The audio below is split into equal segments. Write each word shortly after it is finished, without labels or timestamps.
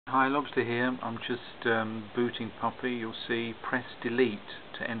Hi, Lobster here. I'm just booting Puppy. You'll see press delete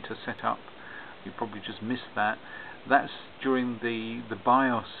to enter setup. You probably just missed that. That's during the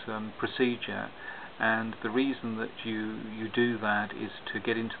BIOS procedure, and the reason that you do that is to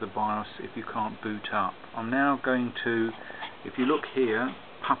get into the BIOS if you can't boot up. I'm now going to, if you look here,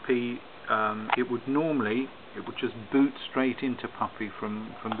 Puppy, it would just boot straight into Puppy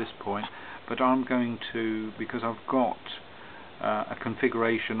from this point, but I'm going to, because I've got a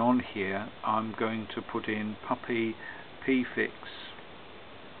configuration on here, I'm going to put in Puppy pfix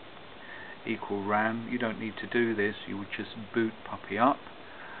equal RAM. You don't need to do this, you would just boot Puppy up.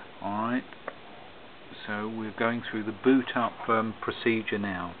 Alright, so we're going through the boot up procedure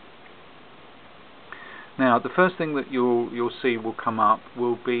now. Now the first thing that you'll see will come up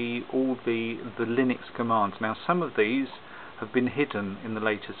will be all the Linux commands. Now some of these have been hidden in the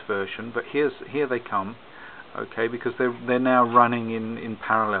latest version, but here they come. Okay, because they're now running in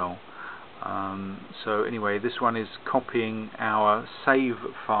parallel. So anyway, this one is copying our save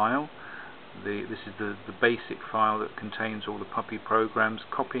file. This is the basic file that contains all the Puppy programs,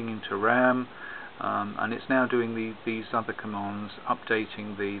 copying into RAM, and it's now doing these other commands,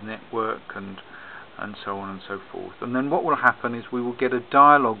 updating the network and so on and so forth. And then what will happen is we will get a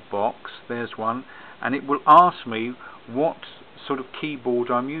dialog box. There's one, and it will ask me what sort of keyboard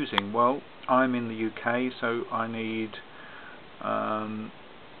I'm using. Well, I'm in the UK, so I need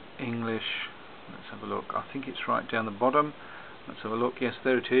English. Let's have a look. I think it's right down the bottom. Let's have a look. Yes,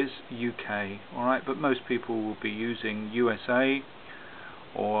 there it is, UK. Alright, but most people will be using USA,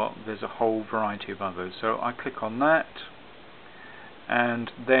 or there's a whole variety of others. So I click on that,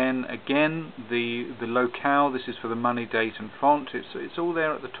 and then again the locale. This is for the money, date and font. It's all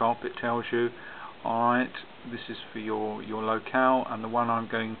there at the top. It tells you. Alright, this is for your locale, and the one I'm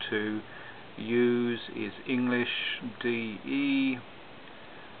going to use is English DE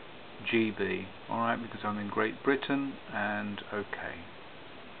GB. Alright, because I'm in Great Britain, and OK.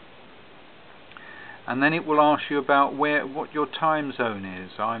 And then it will ask you about what your time zone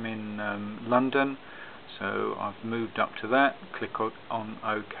is. I'm in London, so I've moved up to that. Click on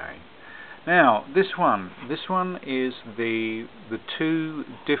OK. Now this one is the two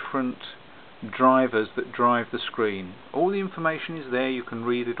different drivers that drive the screen. All the information is there, you can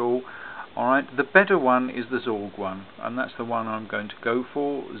read it all. Alright, the better one is the xorg one, and that's the one I'm going to go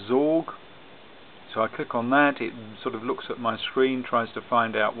for, xorg. So I click on that, it sort of looks at my screen, tries to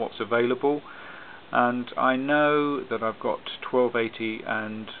find out what's available, and I know that I've got 1280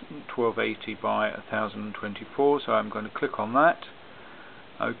 and 1280 by 1024, so I'm going to click on that.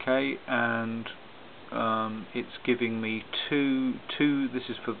 Okay, and it's giving me two. This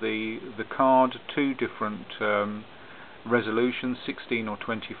is for the card, two different resolutions, 16 or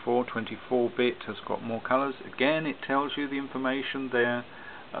 24. 24-bit has got more colors. Again, it tells you the information there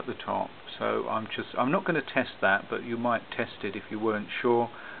at the top. So I'm not going to test that, but you might test it if you weren't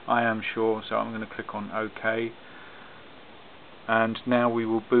sure. I am sure, so I'm going to click on OK. And now we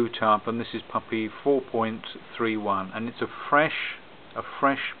will boot up, and this is Puppy 4.31, and it's a fresh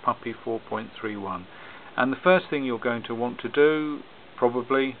Puppy 4.31. And the first thing you're going to want to do,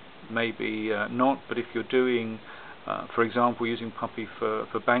 probably, maybe not, but if you're doing, for example, using Puppy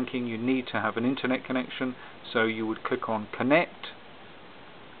for banking, you need to have an internet connection, so you would click on Connect.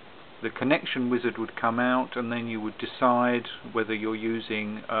 The connection wizard would come out, and then you would decide whether you're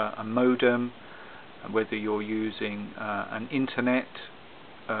using a modem, whether you're using an Ethernet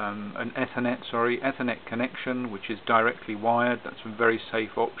connection, which is directly wired. That's a very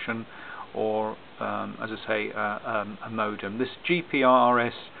safe option. Or, as I say, a modem. This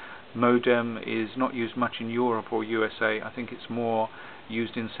GPRS modem is not used much in Europe or USA. I think it's more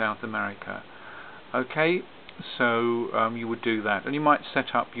used in South America. Okay, so you would do that, and you might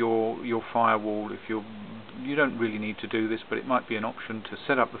set up your firewall. If you don't really need to do this, but it might be an option to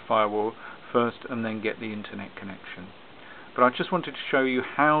set up the firewall first and then get the internet connection. But I just wanted to show you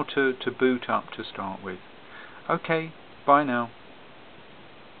how to boot up to start with. Okay, bye now.